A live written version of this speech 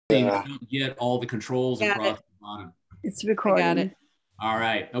thing, I don't get all the controls across the bottom. It's recording. I got it. All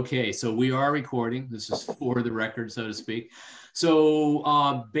right. Okay. So we are recording. This is for the record, so to speak.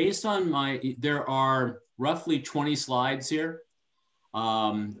 So based on there are roughly 20 slides here.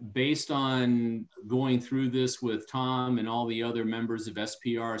 Based on going through this with Tom and all the other members of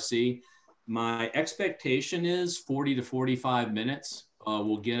SPRC, my expectation is 40 to 45 minutes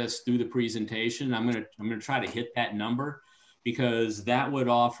will get us through the presentation. I'm gonna try to hit that number because that would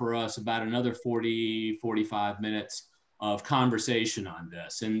offer us about another 40, 45 minutes of conversation on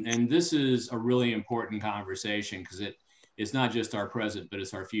this. And this is a really important conversation because it's not just our present, but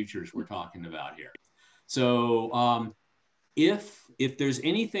it's our futures we're talking about here. So if there's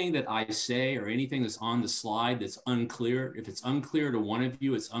anything that I say or anything that's on the slide that's unclear, if it's unclear to one of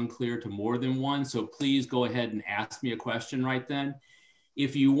you, it's unclear to more than one. So please go ahead and ask me a question right then.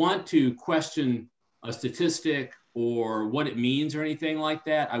 If you want to question a statistic or what it means or anything like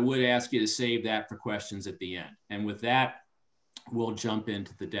that, I would ask you to save that for questions at the end. And with that, we'll jump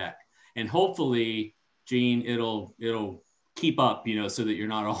into the deck. And hopefully, Gene, it'll keep up, so that you're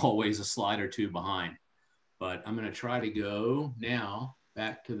not always a slide or two behind. But I'm going to try to go now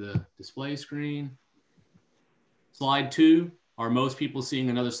back to the display screen. Slide 2. Are most people seeing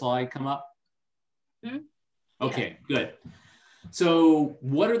another slide come up? Mm-hmm. Okay, good. So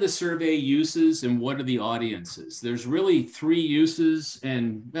what are the survey uses and what are the audiences? There's really 3 uses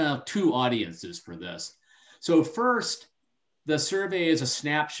and 2 audiences for this. So first, the survey is a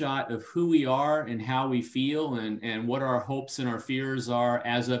snapshot of who we are and how we feel and what our hopes and our fears are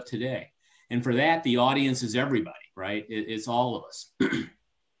as of today. And for that, the audience is everybody, right? It's all of us.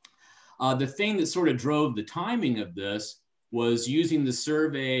 The thing that sort of drove the timing of this was using the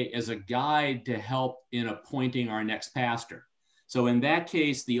survey as a guide to help in appointing our next pastor. So in that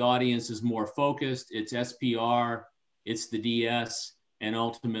case, the audience is more focused. It's SPR, it's the DS, and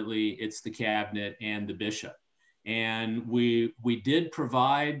ultimately it's the cabinet and the bishop. And we did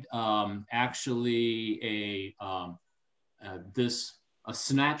provide actually a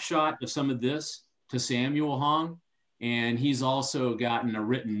snapshot of some of this to Samuel Hong. And he's also gotten a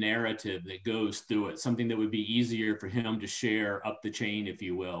written narrative that goes through it, something that would be easier for him to share up the chain, if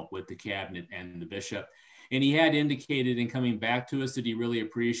you will, with the cabinet and the bishop. And he had indicated in coming back to us that he really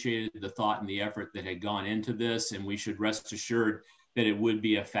appreciated the thought and the effort that had gone into this. And we should rest assured that it would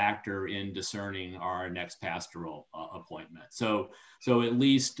be a factor in discerning our next pastoral appointment. So at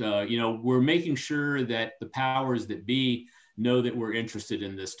least, we're making sure that the powers that be know that we're interested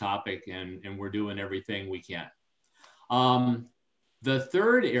in this topic and we're doing everything we can. The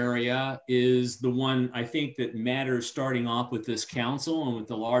third area is the one I think that matters starting off with this council and with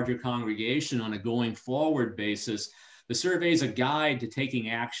the larger congregation on a going forward basis. The survey is a guide to taking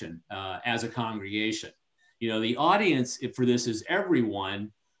action as a congregation. The audience for this is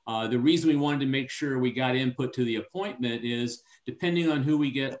everyone. The reason we wanted to make sure we got input to the appointment is depending on who we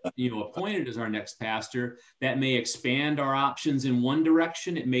get appointed as our next pastor, that may expand our options in one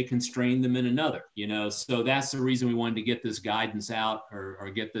direction, it may constrain them in another, so that's the reason we wanted to get this guidance out or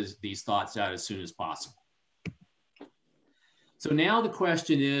get these thoughts out as soon as possible. So now the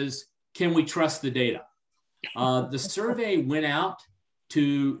question is, can we trust the data? The survey went out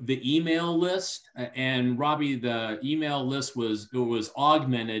to the email list, and Robbie, the email list was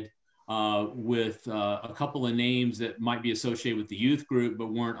augmented with a couple of names that might be associated with the youth group,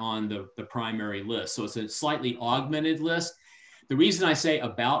 but weren't on the primary list. So it's a slightly augmented list. The reason I say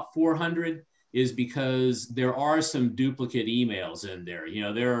about 400 is because there are some duplicate emails in there.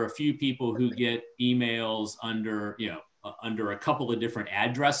 There are a few people who get emails under a couple of different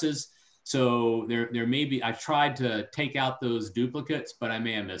addresses. So there may be, I tried to take out those duplicates, but I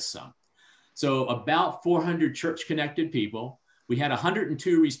may have missed some. So about 400 church connected people. We had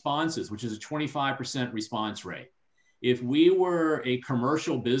 102 responses, which is a 25% response rate. If we were a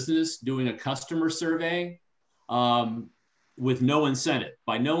commercial business doing a customer survey with no incentive,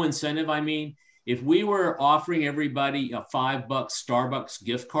 by no incentive, I mean, if we were offering everybody a $5 Starbucks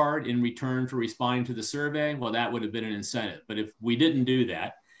gift card in return for responding to the survey, well, that would have been an incentive. But if we didn't do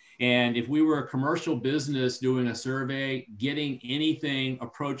that, and if we were a commercial business doing a survey, getting anything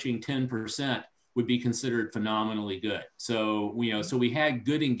approaching 10% would be considered phenomenally good. So, so we had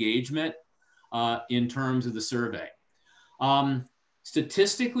good engagement in terms of the survey.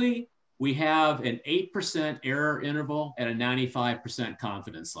 Statistically, we have an 8% error interval at a 95%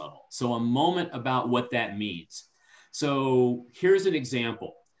 confidence level. So a moment about what that means. So here's an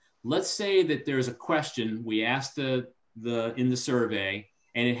example. Let's say that there's a question we asked in the survey,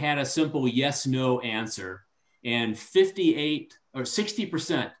 and it had a simple yes, no answer. And 58 or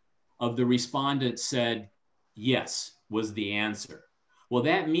 60% of the respondents said yes was the answer. Well,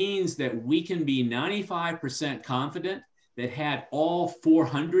 that means that we can be 95% confident that had all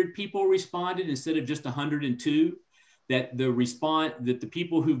 400 people responded instead of just 102, that the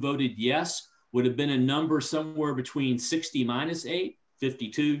people who voted yes would have been a number somewhere between 60 minus 8,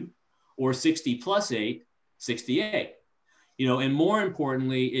 52, or 60 plus 8, 68. And more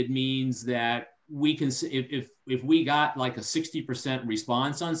importantly, it means that we can, if we got like a 60%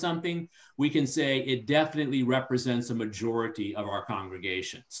 response on something, we can say it definitely represents a majority of our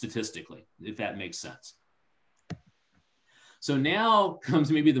congregation statistically, if that makes sense. So now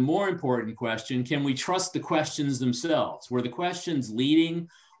comes maybe the more important question: can we trust the questions themselves? Were the questions leading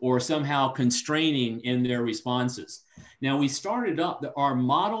or somehow constraining in their responses? Now, we started up, our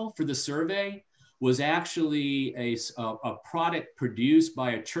model for the survey was actually a product produced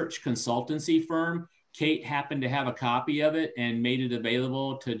by a church consultancy firm. Kate happened to have a copy of it and made it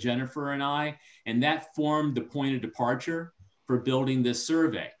available to Jennifer and I, and that formed the point of departure for building this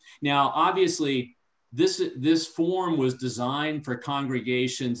survey. Now, obviously, this form was designed for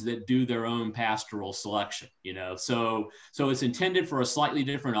congregations that do their own pastoral selection, so it's intended for a slightly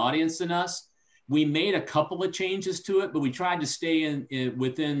different audience than us. We made a couple of changes to it, but we tried to stay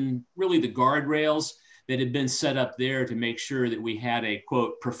within really the guardrails that had been set up there to make sure that we had a,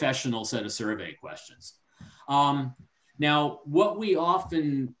 quote, professional set of survey questions. Now, what we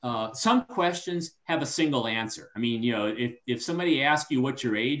often, some questions have a single answer. I mean, if somebody asks you what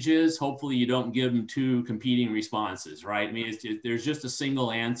your age is, hopefully you don't give them two competing responses, right? I mean, there's just a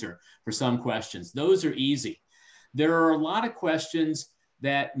single answer for some questions. Those are easy. There are a lot of questions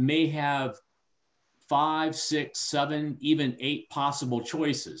that may have 5, 6, 7, even 8 possible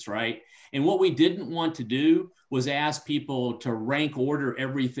choices, right? And what we didn't want to do was ask people to rank order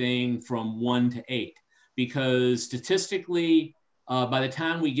everything from 1 to 8, because statistically, by the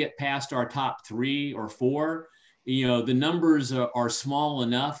time we get past our top 3 or 4, the numbers are small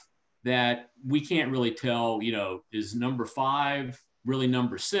enough that we can't really tell, is number 5 really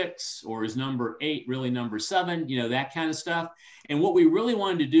number 6, or is number 8 really number 7, that kind of stuff. And what we really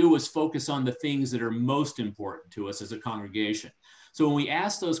wanted to do was focus on the things that are most important to us as a congregation. So when we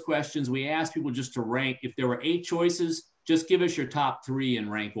asked those questions, we asked people just to rank. If there were 8 choices, just give us your top 3 in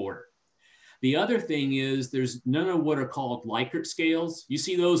rank order. The other thing is there's none of what are called Likert scales. You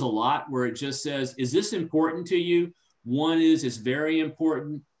see those a lot where it just says, is this important to you? 1 is, it's very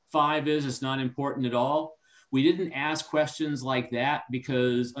important. 5 is, it's not important at all. We didn't ask questions like that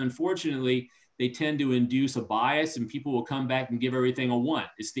because, unfortunately, they tend to induce a bias and people will come back and give everything a 1.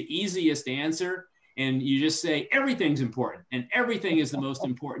 It's the easiest answer, and you just say everything's important and everything is the most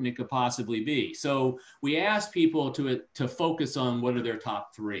important it could possibly be. So we asked people to focus on what are their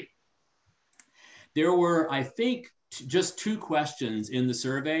top 3. There were, I think, just 2 questions in the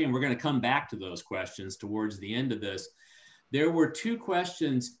survey, and we're going to come back to those questions towards the end of this. There were 2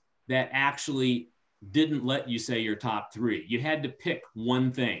 questions that actually didn't let you say your top 3. You had to pick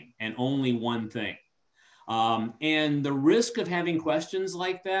one thing and only one thing. And the risk of having questions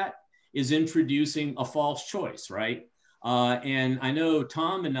like that is introducing a false choice, right? And I know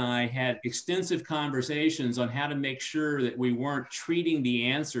Tom and I had extensive conversations on how to make sure that we weren't treating the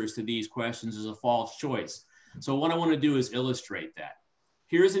answers to these questions as a false choice. So what I want to do is illustrate that.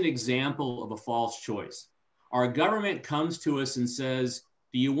 Here's an example of a false choice. Our government comes to us and says,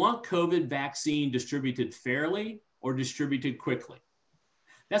 do you want COVID vaccine distributed fairly or distributed quickly?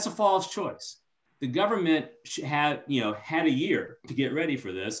 That's a false choice. The government had a year to get ready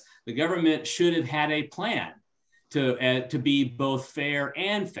for this. The government should have had a plan to be both fair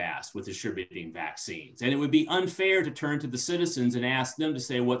and fast with distributing vaccines. And it would be unfair to turn to the citizens and ask them to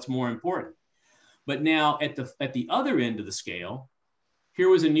say what's more important. But now at the other end of the scale, here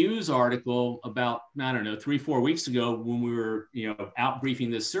was a news article about, I don't know, 3-4 weeks ago when we were, out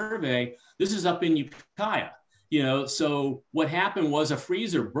briefing this survey. This is up in Ukiah, so what happened was a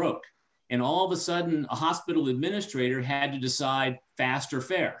freezer broke, and all of a sudden a hospital administrator had to decide fast or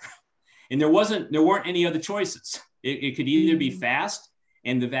fair. And there weren't any other choices. It could either be fast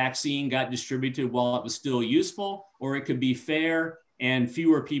and the vaccine got distributed while it was still useful, or it could be fair and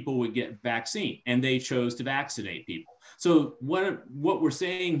fewer people would get vaccine, and they chose to vaccinate people. So what we're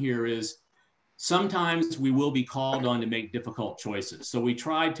saying here is sometimes we will be called on to make difficult choices. So we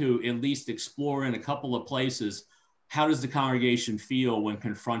try to at least explore in a couple of places, how does the congregation feel when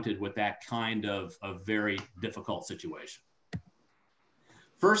confronted with that kind of a very difficult situation?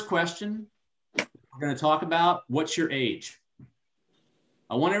 First question we're going to talk about, what's your age?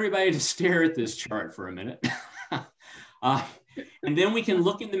 I want everybody to stare at this chart for a minute. And then we can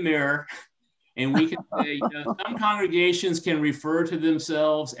look in the mirror and we can say, some congregations can refer to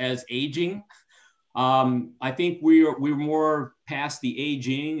themselves as aging. I think we're more past the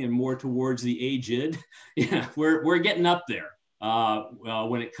aging and more towards the aged. Yeah, we're getting up there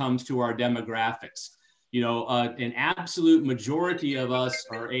when it comes to our demographics. An absolute majority of us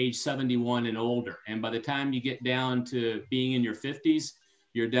are age 71 and older. And by the time you get down to being in your 50s,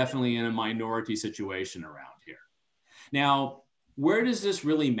 you're definitely in a minority situation around here. Now, where does this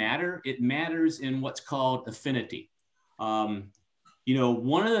really matter? It matters in what's called affinity. One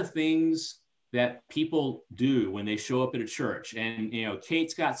of the things that people do when they show up at a church, and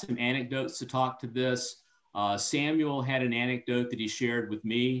Kate's got some anecdotes to talk to this. Samuel had an anecdote that he shared with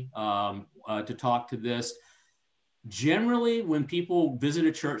me to talk to this. Generally, when people visit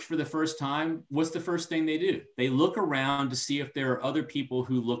a church for the first time, what's the first thing they do? They look around to see if there are other people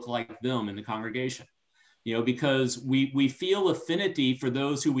who look like them in the congregation. Because we feel affinity for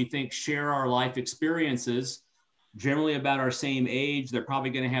those who we think share our life experiences, generally about our same age. They're probably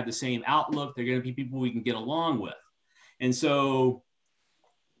going to have the same outlook. They're going to be people we can get along with. And so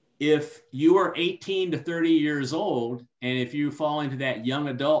if you are 18 to 30 years old, and if you fall into that young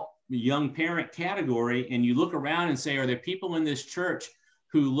adult, young parent category, and you look around and say, are there people in this church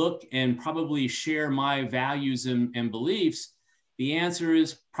who look and probably share my values and beliefs? The answer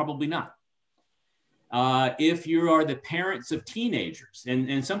is probably not. If you are the parents of teenagers,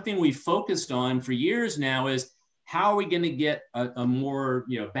 and something we've focused on for years now is how are we going to get a more,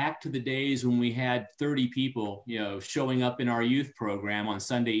 back to the days when we had 30 people, showing up in our youth program on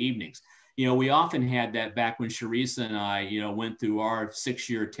Sunday evenings. We often had that back when Sharisa and I, went through our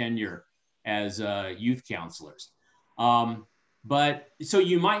 6-year tenure as youth counselors. But so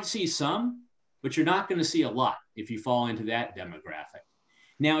you might see some, but you're not going to see a lot if you fall into that demographic.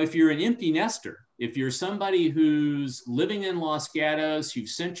 Now, if you're an empty nester, if you're somebody who's living in Los Gatos, you've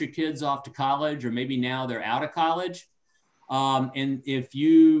sent your kids off to college, or maybe now they're out of college, and if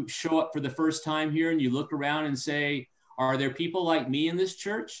you show up for the first time here and you look around and say, are there people like me in this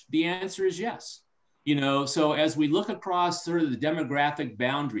church? The answer is yes. So as we look across sort of the demographic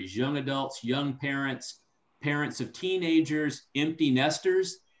boundaries, young adults, young parents, parents of teenagers, empty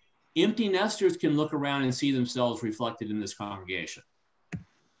nesters can look around and see themselves reflected in this congregation.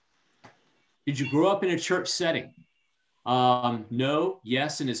 Did you grow up in a church setting? No,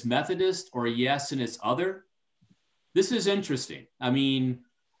 yes, and it's Methodist, or yes, and it's other. This is interesting. I mean,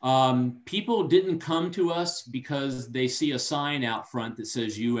 people didn't come to us because they see a sign out front that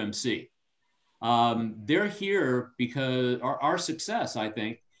says UMC. They're here because our success, I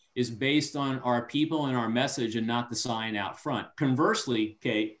think, is based on our people and our message and not the sign out front. Conversely,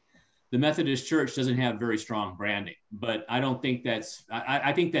 Kate, the Methodist Church doesn't have very strong branding, but I don't think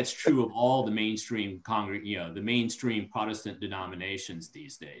I think that's true of all the mainstream the mainstream Protestant denominations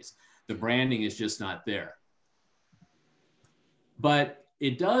these days. The branding is just not there. But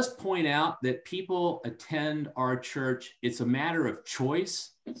it does point out that people attend our church. It's a matter of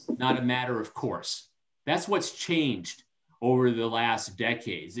choice, not a matter of course. That's what's changed over the last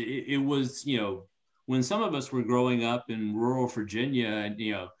decades. It was, when some of us were growing up in rural Virginia, and,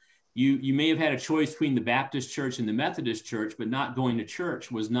 you may have had a choice between the Baptist church and the Methodist church, but not going to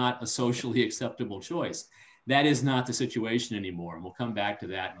church was not a socially acceptable choice. That is not the situation anymore. And we'll come back to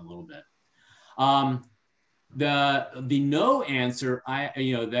that in a little bit. The no answer,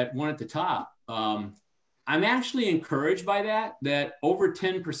 that one at the top, I'm actually encouraged by that over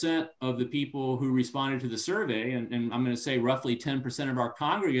 10% of the people who responded to the survey, and I'm going to say roughly 10% of our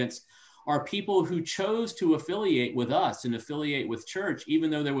congregants, are people who chose to affiliate with us and affiliate with church, even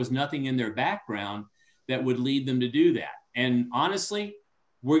though there was nothing in their background that would lead them to do that. And honestly,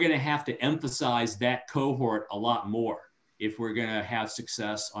 we're going to have to emphasize that cohort a lot more if we're going to have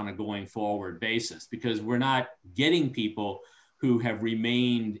success on a going forward basis, because we're not getting people who have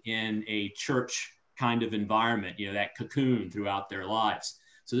remained in a church kind of environment, that cocoon throughout their lives.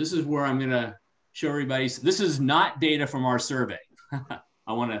 So this is where I'm going to show everybody. This is not data from our survey.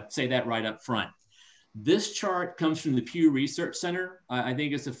 I want to say that right up front. This chart comes from the Pew Research Center. I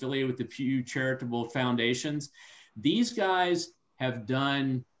think it's affiliated with the Pew Charitable Foundations. These guys have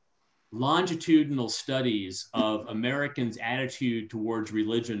done longitudinal studies of Americans' attitude towards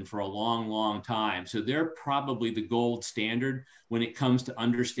religion for a long, long time. So they're probably the gold standard when it comes to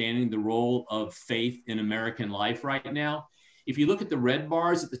understanding the role of faith in American life right now. If you look at the red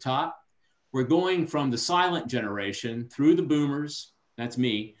bars at the top, we're going from the silent generation through the boomers, that's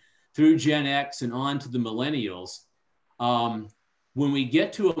me, through Gen X and on to the millennials. When we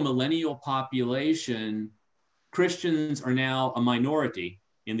get to a millennial population, Christians are now a minority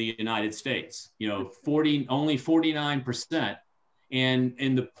in the United States, only 49%.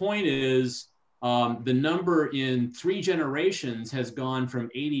 And the point is, The number in 3 generations has gone from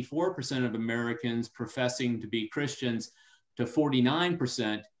 84% of Americans professing to be Christians to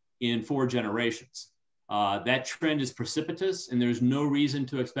 49% in 4 generations. That trend is precipitous, and there's no reason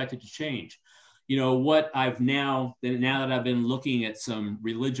to expect it to change. You know, what I've now that I've been looking at some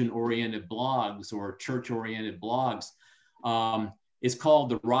religion-oriented blogs or church-oriented blogs, is called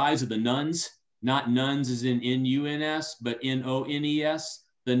The Rise of the Nones. Not nuns as in N-U-N-S, but N-O-N-E-S,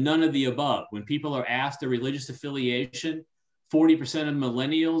 the none of the above. When people are asked their religious affiliation, 40% of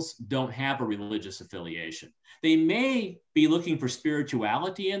millennials don't have a religious affiliation. They may be looking for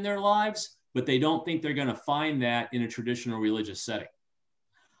spirituality in their lives, but they don't think they're going to find that in a traditional religious setting.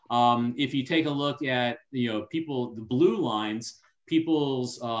 If you take a look at, you know, the blue lines,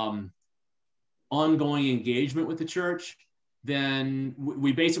 people's ongoing engagement with the church, then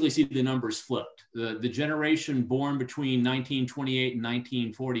we basically see the numbers flipped. The generation born between 1928 and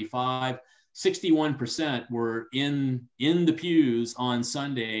 1945, 61% were in the pews on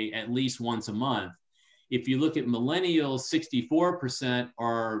Sunday at least once a month. If you look at millennials, 64%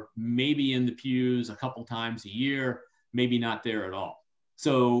 are maybe in the pews a couple times a year, maybe not there at all.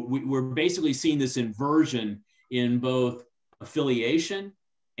 So we're basically seeing this inversion in both affiliation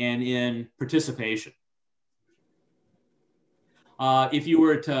and in participation. If you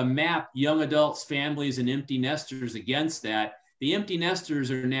were to map young adults, families, and empty nesters against that, the empty nesters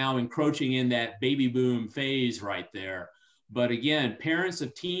are now encroaching in that baby boom phase right there. But again, parents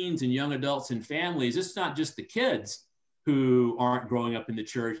of teens and young adults and families, it's not just the kids who aren't growing up in the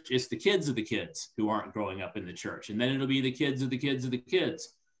church, it's the kids of the kids who aren't growing up in the church. And then it'll be the kids of the kids of the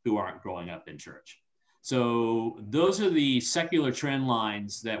kids who aren't growing up in church. So those are the secular trend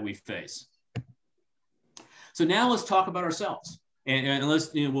lines that we face. So now let's talk about ourselves. And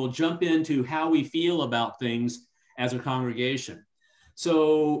let's, we'll jump into how we feel about things as a congregation.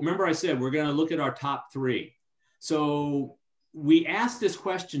 So remember I said, we're going to look at our top 3. So we asked this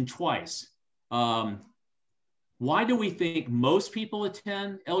question twice. Why do we think most people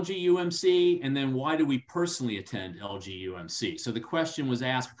attend LGUMC? And then why do we personally attend LGUMC? So the question was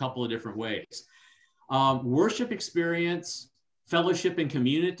asked a couple of different ways. Worship experience, fellowship, and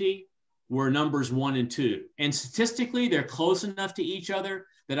community were numbers 1 and 2. And statistically, they're close enough to each other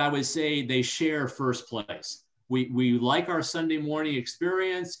that I would say they share first place. We like our Sunday morning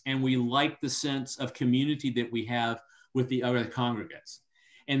experience, and we like the sense of community that we have with the other congregants.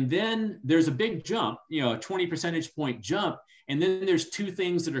 And then there's a big jump, you know, a 20 percentage point jump. And then there's 2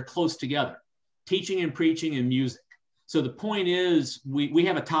 things that are close together: teaching and preaching and music. So the point is we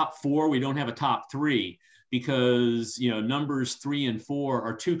have a top 4, we don't have a top 3, because, you know, numbers 3 and 4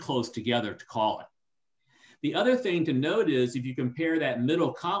 are too close together to call it. The other thing to note is if you compare that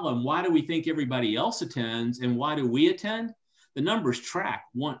middle column, why do we think everybody else attends and why do we attend? The numbers track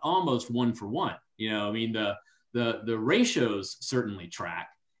almost 1 for 1. You know, I mean, the ratios certainly track,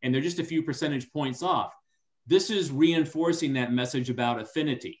 and they're just a few percentage points off. This is reinforcing that message about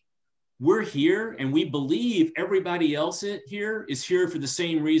affinity. We're here and we believe everybody else here is here for the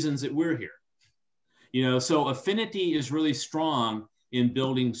same reasons that we're here. You know, so affinity is really strong in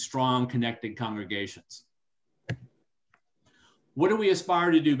building strong, connected congregations. What do we aspire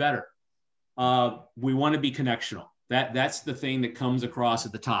to do better? We want to be connectional. That's the thing that comes across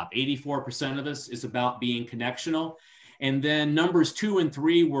at the top. 84% of us is about being connectional. And then numbers 2 and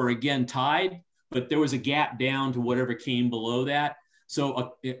 3 were again tied, but there was a gap down to whatever came below that.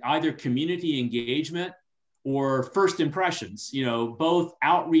 So either community engagement or first impressions, you know, both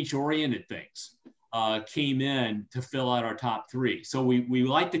outreach-oriented things came in to fill out our top 3. So we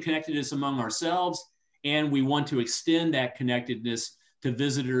like the connectedness among ourselves, and we want to extend that connectedness to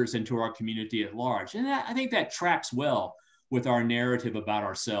visitors and to our community at large. And I think that tracks well with our narrative about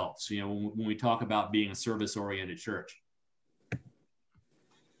ourselves, you know, when we talk about being a service-oriented church.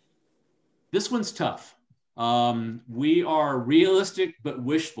 This one's tough. We are realistic, but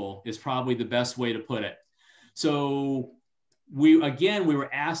wishful is probably the best way to put it. So we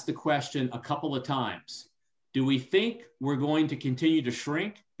were asked the question a couple of times. Do we think we're going to continue to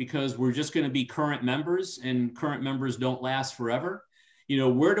shrink because we're just going to be current members, and current members don't last forever? You know,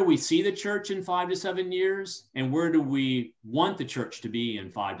 where do we see the church in 5 to 7 years? And where do we want the church to be in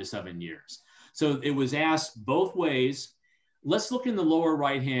 5 to 7 years? So it was asked both ways. Let's look in the lower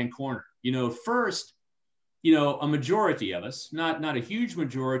right-hand corner. You know, first, you know, a majority of us, not a huge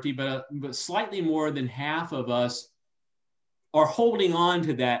majority, but slightly more than half of us are holding on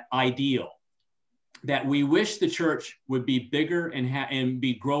to that ideal that we wish the church would be bigger and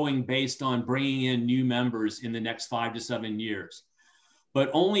be growing based on bringing in new members in the next 5 to 7 years. But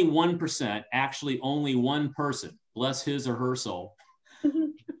only 1%, actually only one person, bless his or her soul,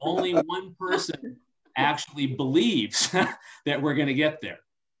 only one person actually believes that we're going to get there.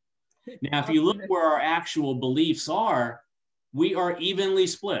 Now, if you look where our actual beliefs are, we are evenly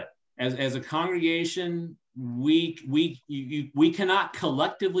split. As a congregation, we cannot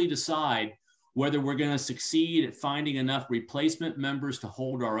collectively decide whether we're going to succeed at finding enough replacement members to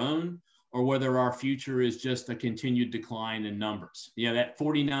hold our own, or whether our future is just a continued decline in numbers. You know, that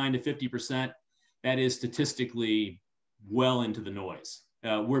 49 to 50%, that is statistically well into the noise.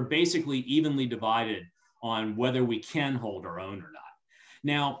 We're basically evenly divided on whether we can hold our own or not.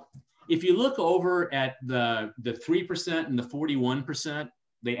 Now, if you look over at the 3% and the 41%,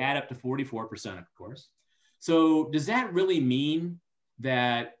 they add up to 44%, of course. So does that really mean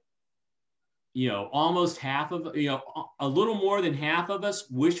that, you know, almost half of, you know, a little more than half of us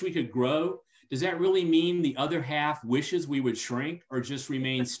wish we could grow? Does that really mean the other half wishes we would shrink or just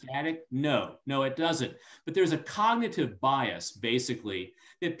remain static? No, it doesn't. But there's a cognitive bias, basically,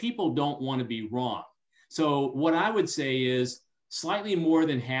 that people don't want to be wrong. So what I would say is slightly more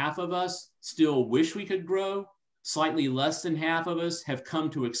than half of us still wish we could grow. Slightly less than half of us have come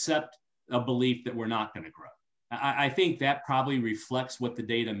to accept a belief that we're not going to grow. I think that probably reflects what the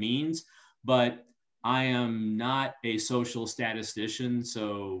data means, but I am not a social statistician.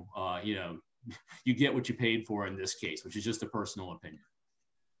 So, you know, you get what you paid for in this case, which is just a personal opinion.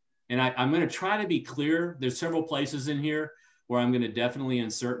 And I'm going to try to be clear. There's several places in here where I'm going to definitely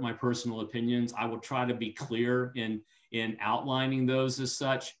insert my personal opinions. I will try to be clear in outlining those as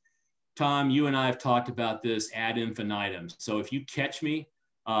such. Tom, you and I have talked about this ad infinitum. So if you catch me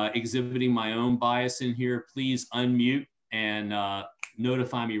exhibiting my own bias in here, please unmute and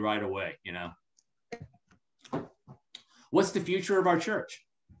notify me right away, you know. What's the future of our church?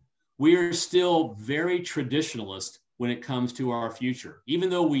 We are still very traditionalist when it comes to our future. Even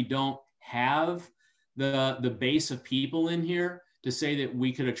though we don't have the base of people in here to say that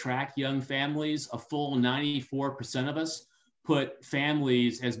we could attract young families, a full 94% of us put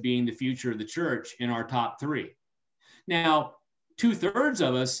families as being the future of the church in our top 3. Now, 2/3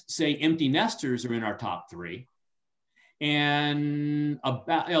 of us say empty nesters are in our top 3. And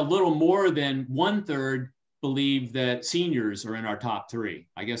about a little more than 1/3 believe that seniors are in our top 3.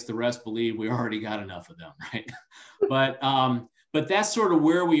 I guess the rest believe we already got enough of them, right? But that's sort of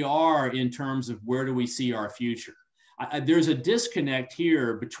where we are in terms of where do we see our future. There's a disconnect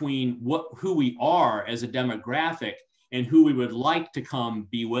here between who we are as a demographic and who we would like to come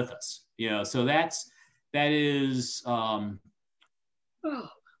be with us. You know, so that is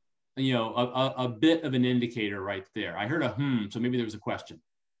you know, a bit of an indicator right there. I heard a so maybe there was a question.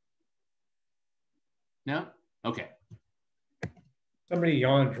 No? Okay. Somebody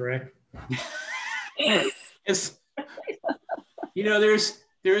yawned, Rick. It's, you know, there is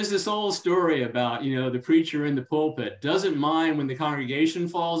this old story about, you know, the preacher in the pulpit doesn't mind when the congregation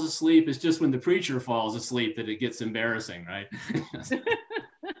falls asleep. It's just when the preacher falls asleep that it gets embarrassing, right?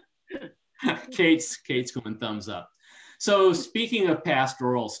 Kate's going thumbs up. So speaking of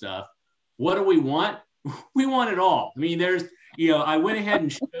pastoral stuff, what do we want? We want it all. I mean, there's, you know, I went ahead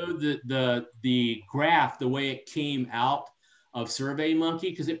and showed the graph the way it came out of SurveyMonkey,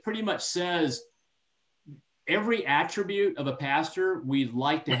 because it pretty much says every attribute of a pastor we'd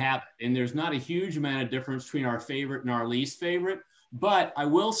like to have it. And there's not a huge amount of difference between our favorite and our least favorite. But I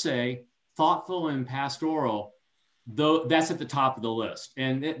will say thoughtful and pastoral, though, that's at the top of the list.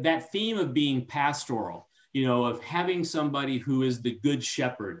 And that theme of being pastoral, you know, of having somebody who is the good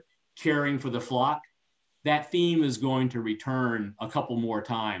shepherd caring for the flock, that theme is going to return a couple more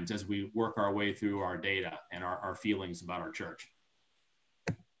times as we work our way through our data and our feelings about our church.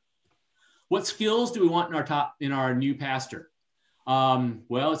 What skills do we want in our new pastor?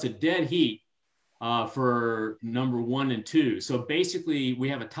 Well, it's a dead heat for number 1 and 2. So basically we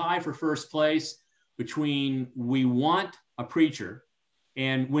have a tie for first place between we want a preacher,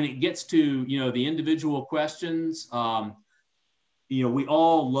 and when it gets to, you know, the individual questions, you know, we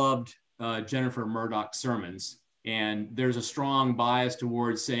all loved Jennifer Murdoch's sermons, and there's a strong bias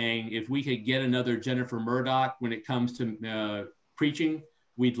towards saying if we could get another Jennifer Murdoch when it comes to preaching,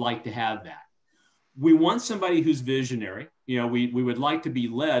 we'd like to have that. We want somebody who's visionary. You know, we would like to be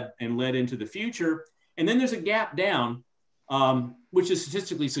led into the future. And then there's a gap down, which is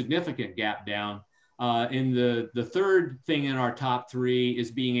statistically significant gap down. And the third thing in our top 3 is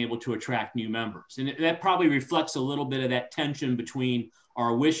being able to attract new members. And that probably reflects a little bit of that tension between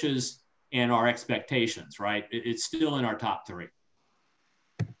our wishes and our expectations, right? It's still in our top 3.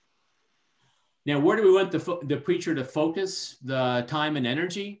 Now, where do we want the preacher to focus the time and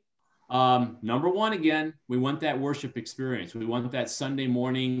energy? Number 1, again, we want that worship experience. We want that Sunday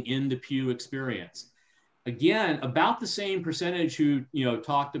morning in the pew experience. Again, about the same percentage who,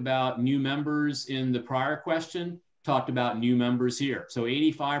 talked about new members in the prior question, talked about new members here. So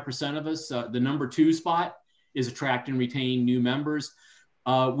 85% of us, the number 2 spot is attract and retain new members.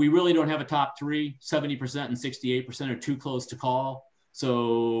 We really don't have a top 3. 70% and 68% are too close to call.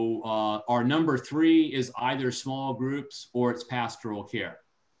 So our number 3 is either small groups or it's pastoral care.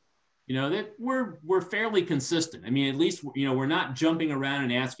 That we're fairly consistent. I mean, at least, we're not jumping around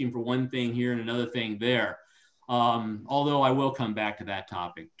and asking for one thing here and another thing there. Although I will come back to that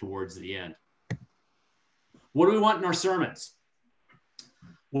topic towards the end. What do we want in our sermons?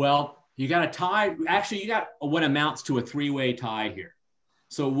 Well, you got a tie. Actually, you got what amounts to a 3-way tie here.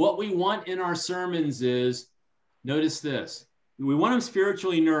 So what we want in our sermons is, notice this, we want them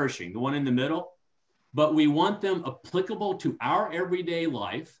spiritually nourishing, the one in the middle, but we want them applicable to our everyday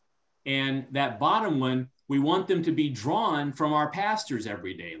life. And that bottom one, we want them to be drawn from our pastor's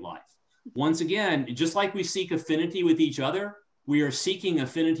everyday life. Once again, just like we seek affinity with each other, we are seeking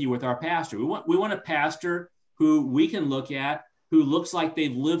affinity with our pastor. We want a pastor who we can look at, who looks like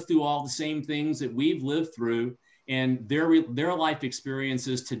they've lived through all the same things that we've lived through, and their life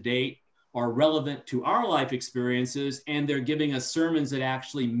experiences to date are relevant to our life experiences, and they're giving us sermons that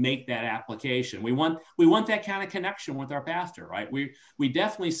actually make that application. We want that kind of connection with our pastor, right? We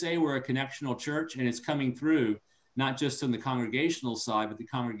definitely say we're a connectional church, and it's coming through not just on the congregational side, but the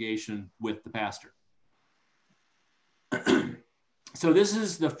congregation with the pastor. So this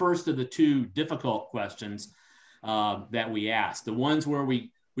is the first of the 2 difficult questions that we asked. The ones where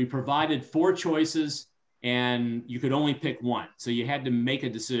we provided 4 choices and you could only pick one. So you had to make a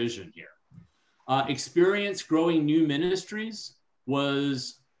decision here. Experience growing new ministries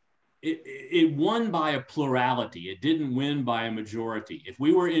it won by a plurality. It didn't win by a majority. If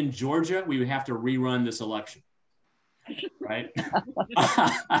we were in Georgia, we would have to rerun this election, right?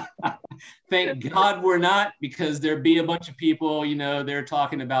 Thank God we're not, because there'd be a bunch of people, they're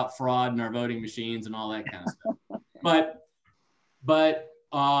talking about fraud in our voting machines and all that kind of stuff. But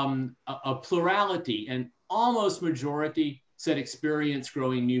a plurality and almost majority said experience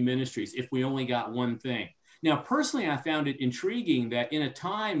growing new ministries if we only got one thing. Now, personally, I found it intriguing that in a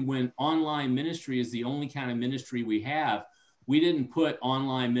time when online ministry is the only kind of ministry we have, we didn't put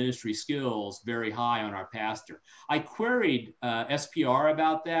online ministry skills very high on our pastor. I queried SPR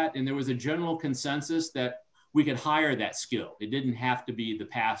about that, and there was a general consensus that we could hire that skill. It didn't have to be the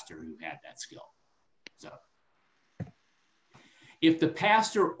pastor who had that skill. So if the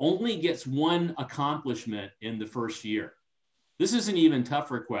pastor only gets one accomplishment in the first year, this is an even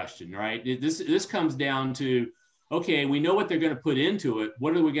tougher question, right? This comes down to, okay, we know what they're going to put into it.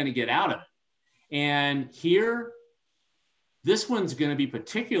 What are we going to get out of it? And here, this one's going to be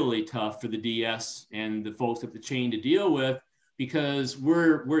particularly tough for the DS and the folks at the chain to deal with, because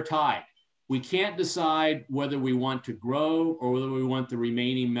we're tied. We can't decide whether we want to grow or whether we want the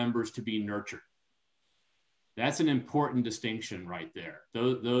remaining members to be nurtured. That's an important distinction right there.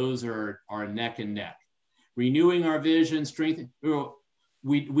 Those are neck and neck. Renewing our vision, strengthening.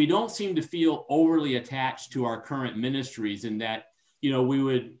 We don't seem to feel overly attached to our current ministries, in that,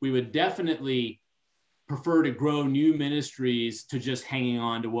 we would definitely prefer to grow new ministries to just hanging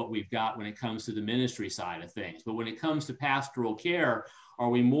on to what we've got when it comes to the ministry side of things. But when it comes to pastoral care, are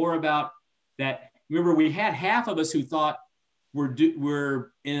we more about that? Remember, we had half of us who thought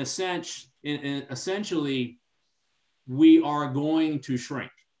we're essentially we are going to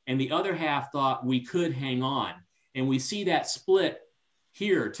shrink, and the other half thought we could hang on. And we see that split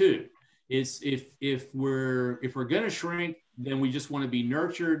here too. Is if we're going to shrink, then we just want to be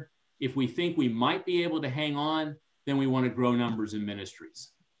nurtured. If we think we might be able to hang on, then we want to grow numbers in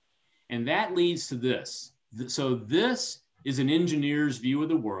ministries. And that leads to this. So this is an engineer's view of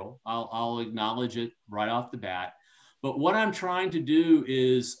the world. I'll acknowledge it right off the bat. But what I'm trying to do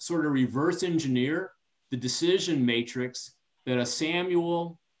is sort of reverse engineer the decision matrix that a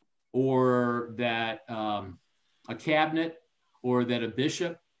Samuel or that a cabinet or that a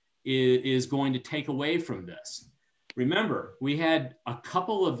bishop is going to take away from this. Remember, we had a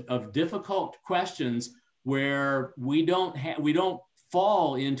couple of difficult questions where we don't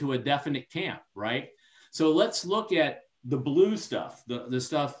fall into a definite camp, right? So let's look at the blue stuff, the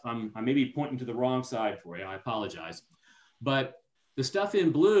stuff, I may be pointing to the wrong side for you, I apologize. But the stuff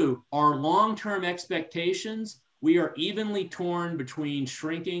in blue are long-term expectations. We are evenly torn between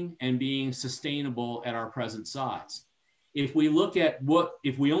shrinking and being sustainable at our present size. If we look at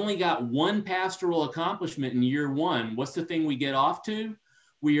if we only got one pastoral accomplishment in year one, what's the thing we get off to?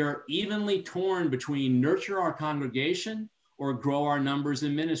 We are evenly torn between nurture our congregation or grow our numbers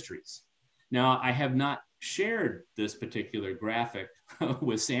in ministries. Now, I have not shared this particular graphic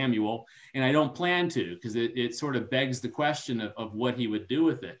with Samuel, and I don't plan to, because it sort of begs the question of what he would do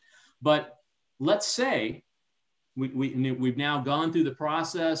with it. But let's say we've now gone through the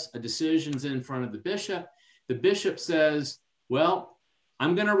process, a decision's in front of the bishop. The bishop says, well,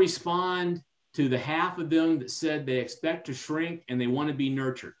 I'm going to respond to the half of them that said they expect to shrink and they want to be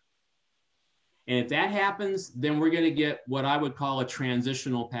nurtured. And if that happens, then we're going to get what I would call a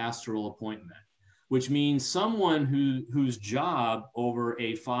transitional pastoral appointment, which means someone whose job over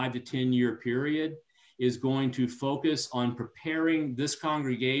a 5 to 10 year period is going to focus on preparing this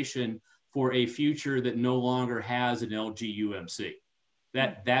congregation for a future that no longer has an LGUMC.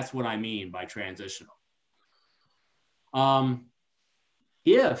 That's what I mean by transitional.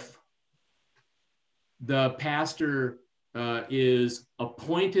 If the pastor is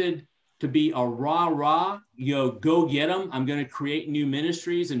appointed to be a rah-rah, go get them, I'm going to create new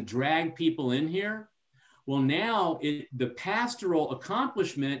ministries and drag people in here. Well, now the pastoral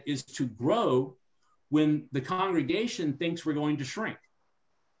accomplishment is to grow when the congregation thinks we're going to shrink.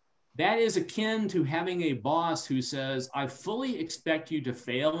 That is akin to having a boss who says, I fully expect you to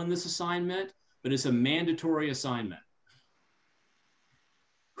fail in this assignment, but it's a mandatory assignment.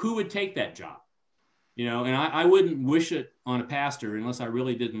 Who would take that job? And I wouldn't wish it on a pastor unless I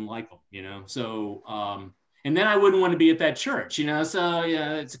really didn't like them, So, and then I wouldn't want to be at that church, So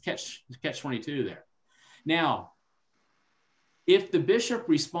yeah, it's a catch-22 there. Now, if the bishop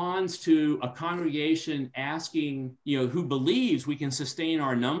responds to a congregation asking, who believes we can sustain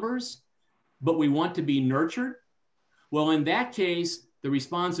our numbers, but we want to be nurtured, well, in that case, the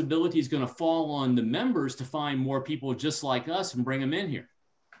responsibility is going to fall on the members to find more people just like us and bring them in here.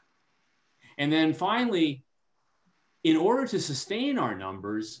 And then finally, in order to sustain our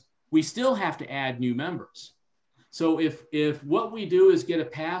numbers, we still have to add new members. So if what we do is get a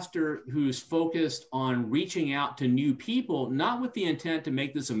pastor who's focused on reaching out to new people, not with the intent to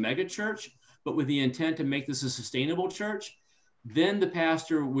make this a mega church, but with the intent to make this a sustainable church, then the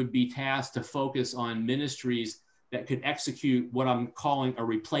pastor would be tasked to focus on ministries that could execute what I'm calling a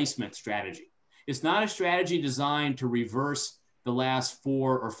replacement strategy. It's not a strategy designed to reverse the last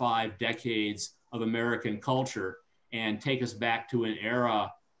 4 or 5 decades of American culture and take us back to an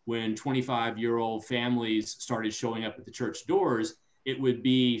era when 25-year-old families started showing up at the church doors. It would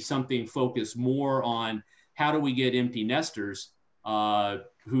be something focused more on how do we get empty nesters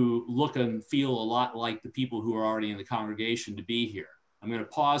who look and feel a lot like the people who are already in the congregation to be here. I'm going to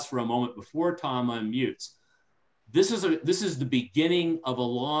pause for a moment before Tom unmutes. This is the beginning of a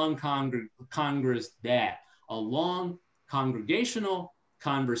long long congregational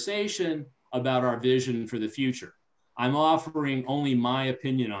conversation about our vision for the future. I'm offering only my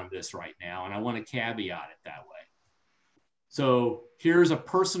opinion on this right now, and I want to caveat it that way. So here's a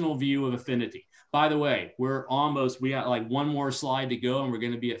personal view of affinity. By the way, we got like one more slide to go, and we're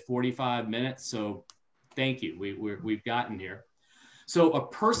going to be at 45 minutes. So thank you. We've gotten here. So a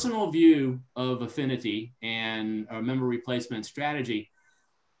personal view of affinity and a member replacement strategy.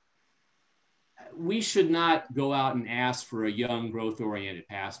 We should not go out and ask for a young growth-oriented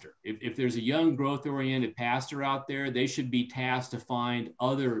pastor. If there's a young growth-oriented pastor out there, they should be tasked to find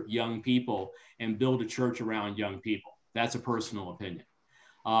other young people and build a church around young people. That's a personal opinion.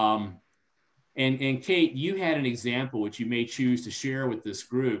 And Kate, you had an example which you may choose to share with this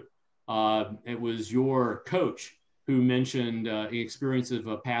group. It was your coach who mentioned the experience of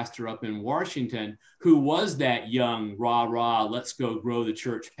a pastor up in Washington who was that young, rah-rah, let's go grow the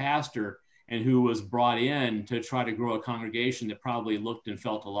church pastor, and who was brought in to try to grow a congregation that probably looked and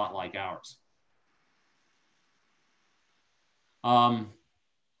felt a lot like ours.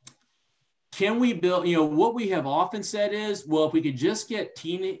 Can we build, what we have often said is, well, if we could just get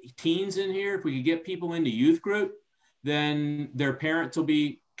teens in here, if we could get people into youth group, then their parents will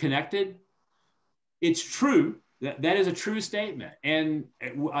be connected. It's true. That is a true statement. And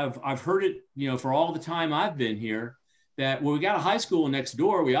I've heard it, for all the time I've been here, that, well, we got a high school next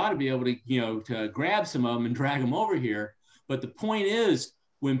door, we ought to be able to, to grab some of them and drag them over here. But the point is,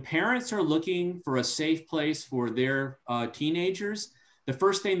 when parents are looking for a safe place for their teenagers, the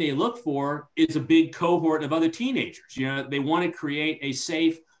first thing they look for is a big cohort of other teenagers. They want to create a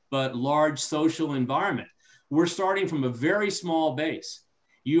safe but large social environment. We're starting from a very small base.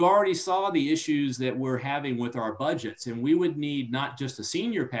 You already saw the issues that we're having with our budgets, and we would need not just a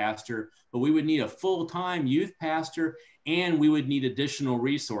senior pastor, but we would need a full-time youth pastor, and we would need additional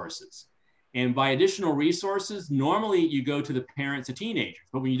resources. And by additional resources, normally you go to the parents of teenagers,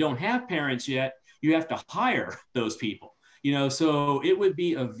 but when you don't have parents yet, you have to hire those people. So it would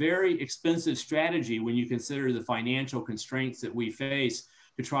be a very expensive strategy when you consider the financial constraints that we face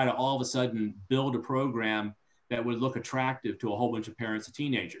to try to all of a sudden build a program that would look attractive to a whole bunch of parents and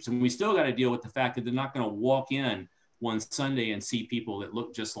teenagers. And we still got to deal with the fact that they're not going to walk in one Sunday and see people that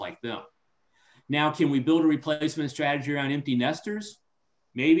look just like them. Now, can we build a replacement strategy around empty nesters?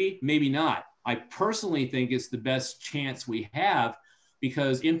 Maybe, maybe not. I personally think it's the best chance we have,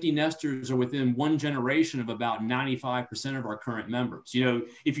 because empty nesters are within one generation of about 95% of our current members. You know,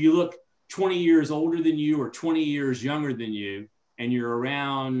 if you look 20 years older than you or 20 years younger than you, and you're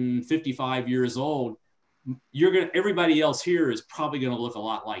around 55 years old, everybody else here is probably going to look a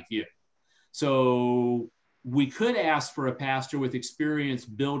lot like you. So we could ask for a pastor with experience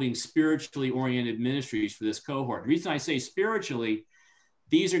building spiritually oriented ministries for this cohort. The reason I say spiritually,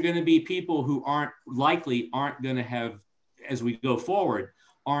 these are going to be people who aren't going to have, as we go forward,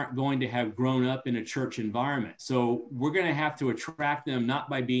 aren't going to have grown up in a church environment. So we're going to have to attract them not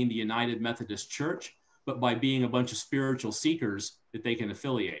by being the United Methodist Church, but by being a bunch of spiritual seekers that they can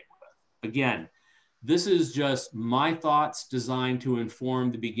affiliate with. Again, this is just my thoughts designed to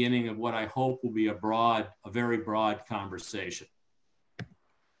inform the beginning of what I hope will be a very broad conversation.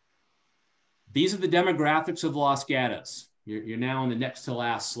 These are the demographics of Los Gatos. You're now on the next to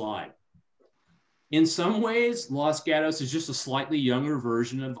last slide. In some ways, Los Gatos is just a slightly younger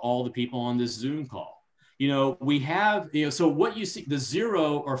version of all the people on this Zoom call. You know, we have, so what you see, the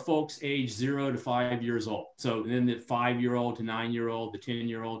 0 are folks age 0 to 5 years old. So then the 5-year-old to 9-year-old, the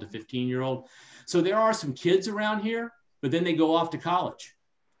 10-year-old to 15-year-old. So there are some kids around here, but then they go off to college.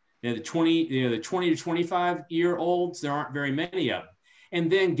 The 20 to 25-year-olds, there aren't very many of them.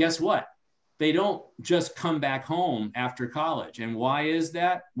 And then guess what? They don't just come back home after college. And why is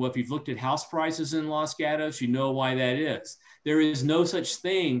that? Well, if you've looked at house prices in Los Gatos, you know why that is. There is no such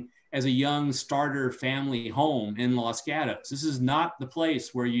thing as a young starter family home in Los Gatos. This is not the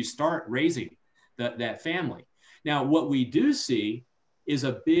place where you start raising that family. Now, what we do see is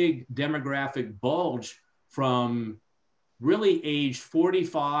a big demographic bulge from really age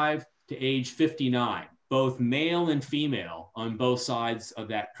 45 to age 59, both male and female on both sides of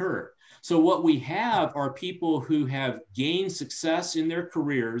that curve. So what we have are people who have gained success in their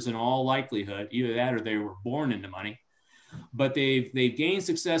careers in all likelihood, either that or they were born into money, but they've gained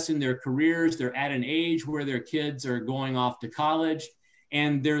success in their careers. They're at an age where their kids are going off to college,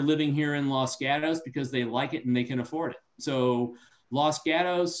 and they're living here in Los Gatos because they like it and they can afford it. So Los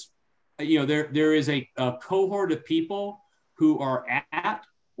Gatos, there is a cohort of people who are at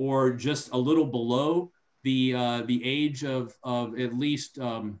or just a little below the age of at least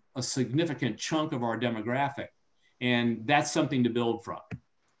a significant chunk of our demographic. And that's something to build from.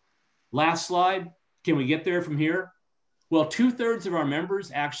 Last slide. Can we get there from here? Well, 2/3 of our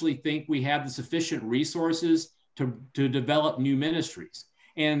members actually think we have the sufficient resources to develop new ministries.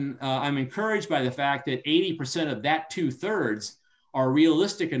 And I'm encouraged by the fact that 80% of that 2/3 are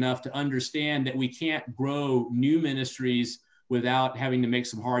realistic enough to understand that we can't grow new ministries without having to make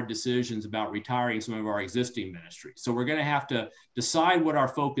some hard decisions about retiring some of our existing ministries. So we're going to have to decide what our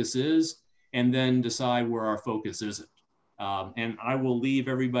focus is and then decide where our focus isn't. And I will leave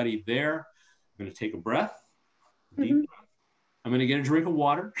everybody there. I'm going to take a breath. Deep breath. I'm going to get a drink of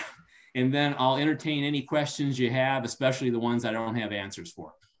water, and then I'll entertain any questions you have, especially the ones I don't have answers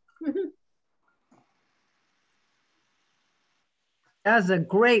for. That was a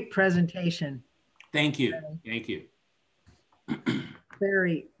great presentation. Thank you. Thank you.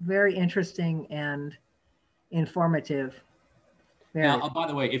 Very, very interesting and informative. Now, by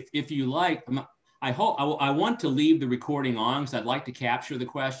the way, if you like, I want to leave the recording on because I'd like to capture the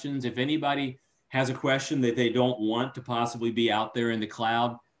questions. If anybody has a question that they don't want to possibly be out there in the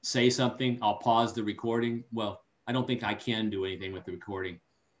cloud, say something. I'll pause the recording. Well, I don't think I can do anything with the recording.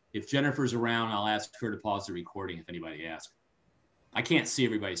 If Jennifer's around, I'll ask her to pause the recording if anybody asks. I can't see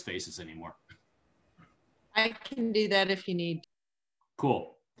everybody's faces anymore. I can do that if you need.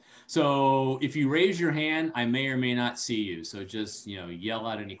 Cool. So if you raise your hand, I may or may not see you. So just, yell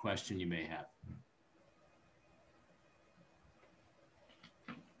out any question you may have.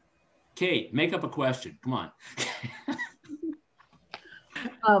 Kate, make up a question. Come on.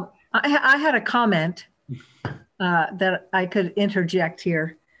 I had a comment that I could interject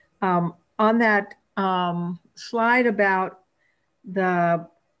here. On that slide about the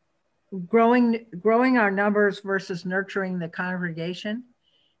growing our numbers versus nurturing the congregation.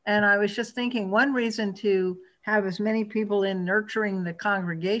 And I was just thinking one reason to have as many people in nurturing the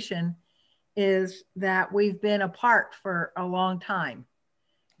congregation is that we've been apart for a long time.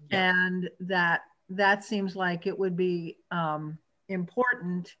 Yeah. And that seems like it would be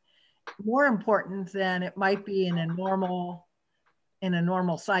important, more important than it might be in a normal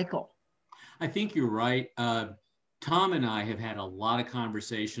cycle. I think you're right. Tom and I have had a lot of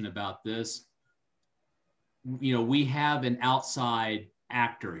conversation about this. You know, we have an outside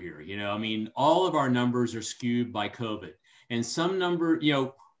actor here. You know, I mean, all of our numbers are skewed by COVID, and some number, you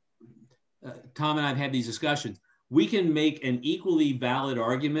know, Tom and I have had these discussions. We can make an equally valid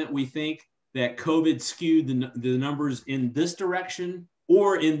argument, we think, that COVID skewed the numbers in this direction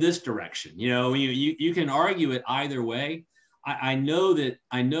or in this direction. You know, you can argue it either way. I know that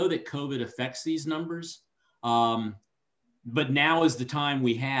COVID affects these numbers, but now is the time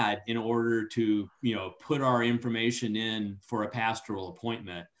we had in order to, you know, put our information in for a pastoral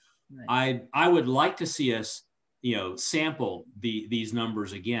appointment. Right. I would like to see us, you know, sample these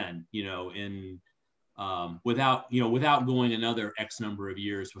numbers again, you know, in without going another X number of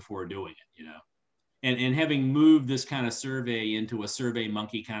years before doing it, you know, and having moved this kind of survey into a Survey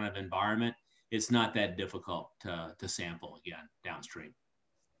Monkey kind of environment, it's not that difficult to sample again downstream.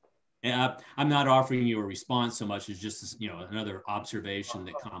 And I'm not offering you a response so much as just, you know, another observation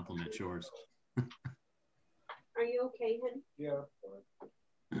that complements yours. Are you okay, honey? Yeah.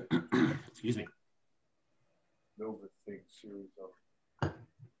 Excuse me. Nova Think series of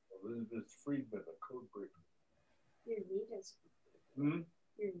Elizabeth Friedman, a code breaker. Your knee does. Hmm?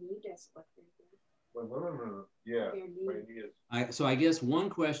 Your knee does what they're doing. Well, yeah. So I guess one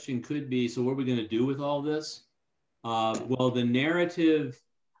question could be, so what are we going to do with all this? Well, the narrative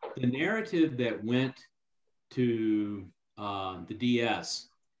that went to the DS,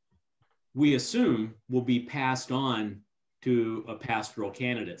 we assume will be passed on to a pastoral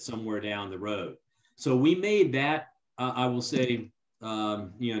candidate somewhere down the road. So we made that, I will say,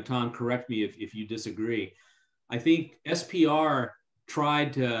 you know, Tom, correct me if you disagree. I think SPR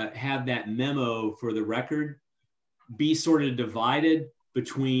tried to have that memo for the record be sort of divided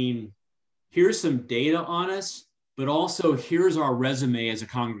between here's some data on us, but also here's our resume as a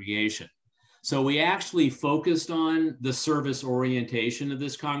congregation. So we actually focused on the service orientation of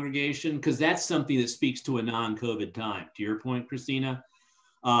this congregation, because that's something that speaks to a non-COVID time. To your point, Christina,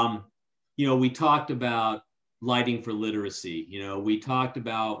 you know, we talked about lighting for literacy. You know, we talked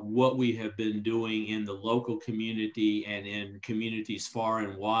about what we have been doing in the local community and in communities far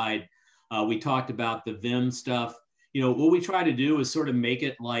and wide. We talked about the VIM stuff. You know, what we try to do is sort of make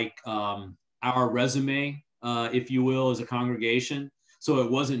it like our resume, if you will, as a congregation. So it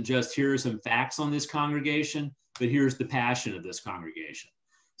wasn't just here's some facts on this congregation, but here's the passion of this congregation.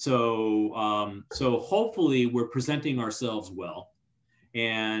 So, so hopefully we're presenting ourselves well.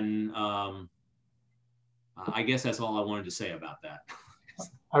 And I guess that's all I wanted to say about that.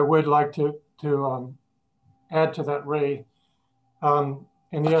 I would like to add to that, Ray.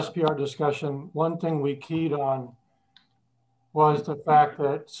 In the SPR discussion, one thing we keyed on was the fact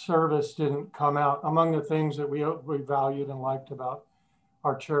that service didn't come out among the things that we valued and liked about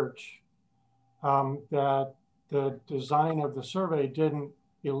our church, that the design of the survey didn't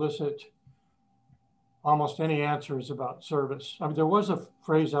elicit almost any answers about service. I mean, there was a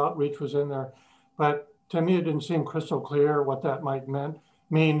phrase outreach was in there, but to me, it didn't seem crystal clear what that might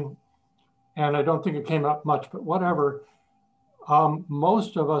mean. And I don't think it came up much, but whatever.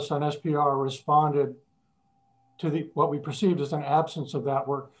 Most of us on SPR responded to what we perceived as an absence of that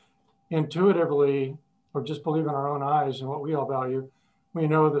work. Intuitively, or just believe in our own eyes and what we all value, we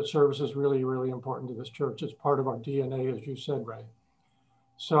know that service is really, really important to this church. It's part of our DNA, as you said, Ray.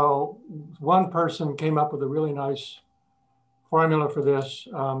 So one person came up with a really nice formula for this,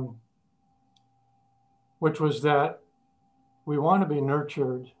 which was that we want to be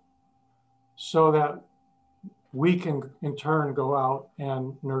nurtured so that we can in turn go out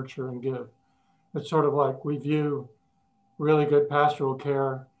and nurture and give. It's sort of like we view really good pastoral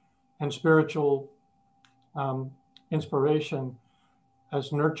care and spiritual inspiration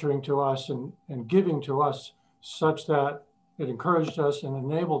as nurturing to us and giving to us, such that it encouraged us and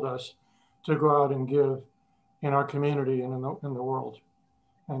enabled us to go out and give in our community and in the world.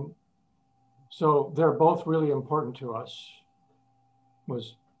 And so they're both really important to us,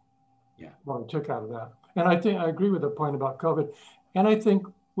 was what I took out of that. And I think I agree with the point about COVID. And I think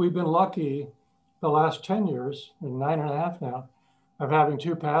we've been lucky the last 10 years, and 9.5 now, of having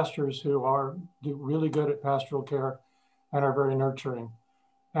two pastors who do really good at pastoral care and are very nurturing.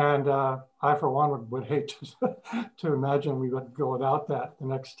 And I, for one, would hate to imagine we would go without that the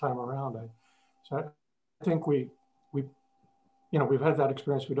next time around. So I think we've had that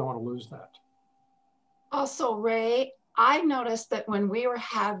experience. We don't want to lose that. Also, Ray, I noticed that when we were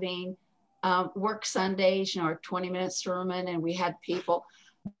having work Sundays, you know, our 20-minute sermon, and we had people,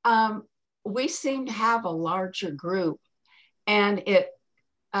 we seemed to have a larger group, and it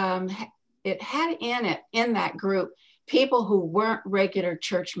had in that group people who weren't regular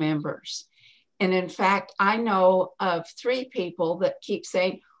church members. And in fact, I know of 3 people that keep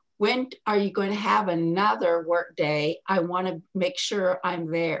saying, when are you going to have another work day? I want to make sure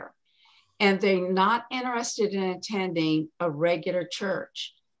I'm there. And they're not interested in attending a regular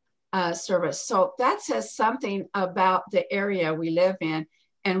church service. So that says something about the area we live in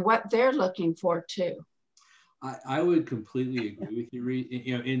and what they're looking for too. I would completely agree with you, Reed,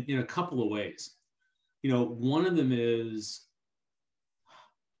 you know, in a couple of ways. You know, one of them is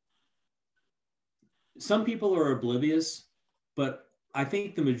some people are oblivious, but I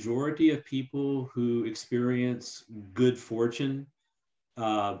think the majority of people who experience good fortune,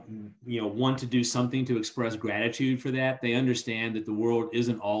 you know, want to do something to express gratitude for that. They understand that the world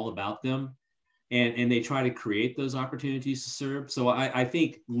isn't all about them, and they try to create those opportunities to serve. So I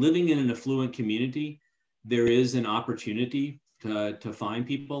think living in an affluent community, there is an opportunity to find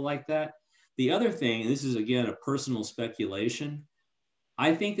people like that. The other thing, and this is again a personal speculation,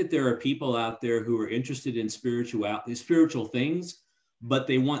 I think that there are people out there who are interested in spiritual things, but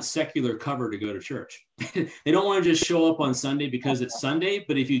they want secular cover to go to church. They don't want to just show up on Sunday because it's Sunday,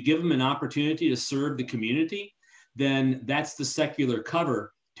 but if you give them an opportunity to serve the community, then that's the secular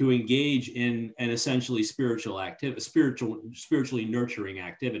cover to engage in an essentially spiritually nurturing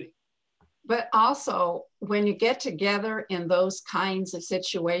activity. But also, when you get together in those kinds of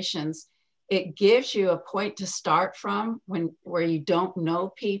situations, it gives you a point to start from where you don't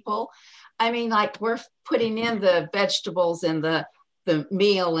know people. I mean, like we're putting in the vegetables and the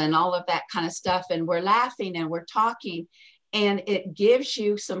meal and all of that kind of stuff, and we're laughing and we're talking, and it gives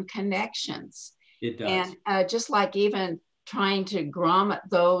you some connections. It does. And just like even trying to grommet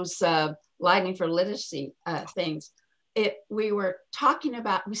those lighting for literacy things, we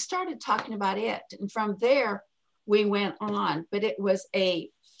started talking about it, and from there we went on, but it was a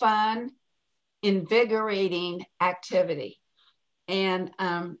fun, invigorating activity. And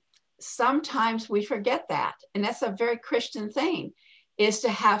sometimes we forget that, and that's a very Christian thing, is to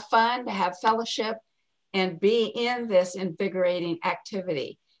have fun, to have fellowship, and be in this invigorating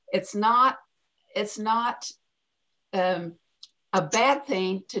activity. It's not a bad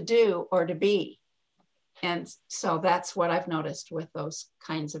thing to do or to be. And so that's what I've noticed with those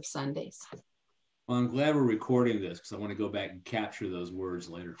kinds of Sundays. Well, I'm glad we're recording this because I want to go back and capture those words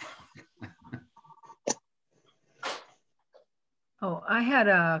later. Oh, I had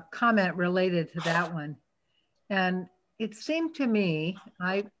a comment related to that one. And it seemed to me,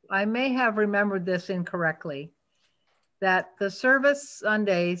 I may have remembered this incorrectly, that the service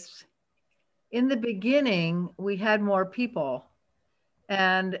Sundays, in the beginning, we had more people.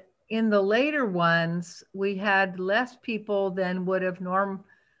 And in the later ones, we had less people than would have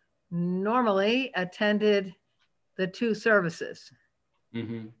normally attended the 2 services.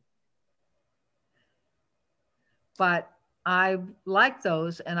 Mm-hmm. But I like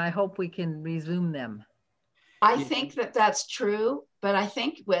those, and I hope we can resume them. I think that that's true, but I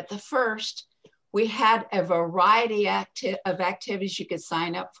think with the first, we had a variety of activities you could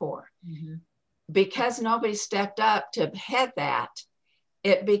sign up for. Mm-hmm. Because nobody stepped up to head that,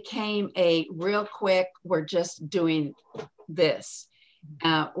 it became a real quick, we're just doing this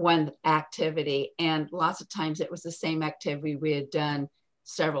one activity. And lots of times it was the same activity we had done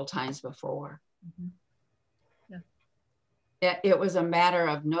several times before. Mm-hmm. It was a matter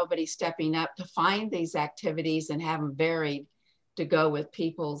of nobody stepping up to find these activities and have them varied to go with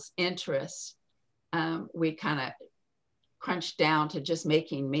people's interests. We kind of crunched down to just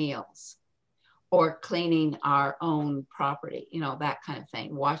making meals or cleaning our own property, you know, that kind of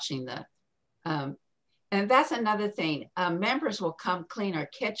thing, watching the, and that's another thing. Members will come clean our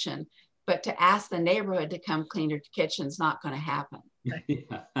kitchen, but to ask the neighborhood to come clean our kitchen is not going to happen.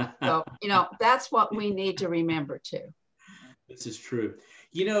 So, you know, that's what we need to remember too. This is true.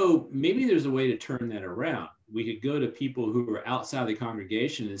 You know, maybe there's a way to turn that around. We could go to people who are outside the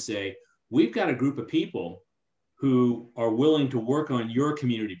congregation and say, we've got a group of people who are willing to work on your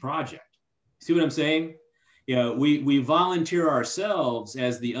community project. See what I'm saying? You know, we volunteer ourselves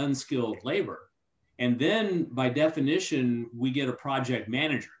as the unskilled labor. And then by definition, we get a project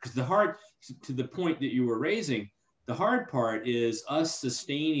manager. Because to the point that you were raising, the hard part is us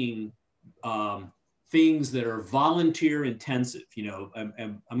sustaining things that are volunteer intensive. You know,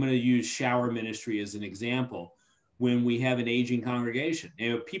 I'm going to use shower ministry as an example. When we have an aging congregation,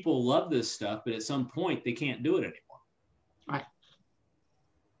 you know, people love this stuff, but at some point they can't do it anymore. Right.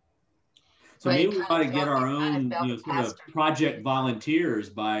 So maybe we ought to get our own, you know, sort of project volunteers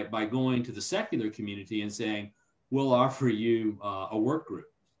by going to the secular community and saying, we'll offer you a work group.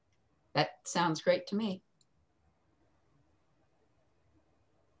 That sounds great to me.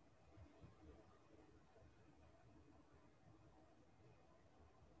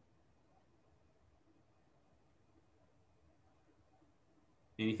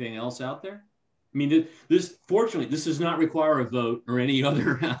 Anything else out there? I mean, fortunately, this does not require a vote or any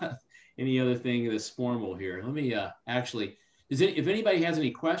other any other thing that's formal here. Let me actually, if anybody has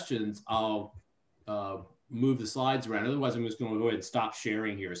any questions, I'll move the slides around. Otherwise, I'm just going to go ahead and stop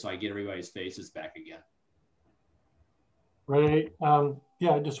sharing here so I get everybody's faces back again. Right.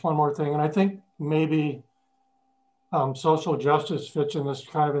 Yeah, just one more thing. And I think maybe social justice fits in this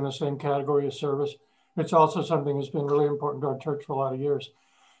kind of in the same category as service. It's also something that's been really important to our church for a lot of years.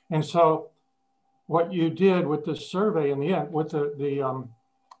 And so what you did with this survey in the end, with the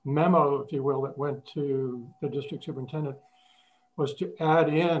memo, if you will, that went to the district superintendent, was to add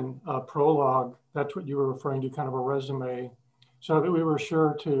in a prologue. That's what you were referring to, kind of a resume, so that we were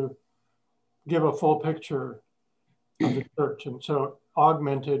sure to give a full picture of the church. And so it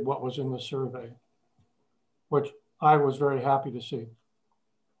augmented what was in the survey, which I was very happy to see.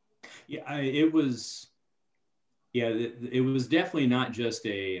 Yeah, it was definitely not just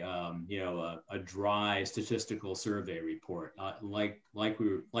a a dry statistical survey report. Like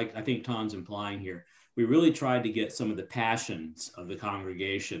I think Tom's implying here, we really tried to get some of the passions of the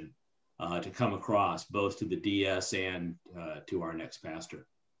congregation to come across, both to the DS and to our next pastor.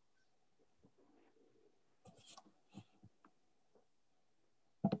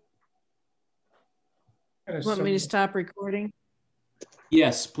 Want me to stop recording?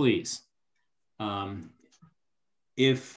 Yes, please. If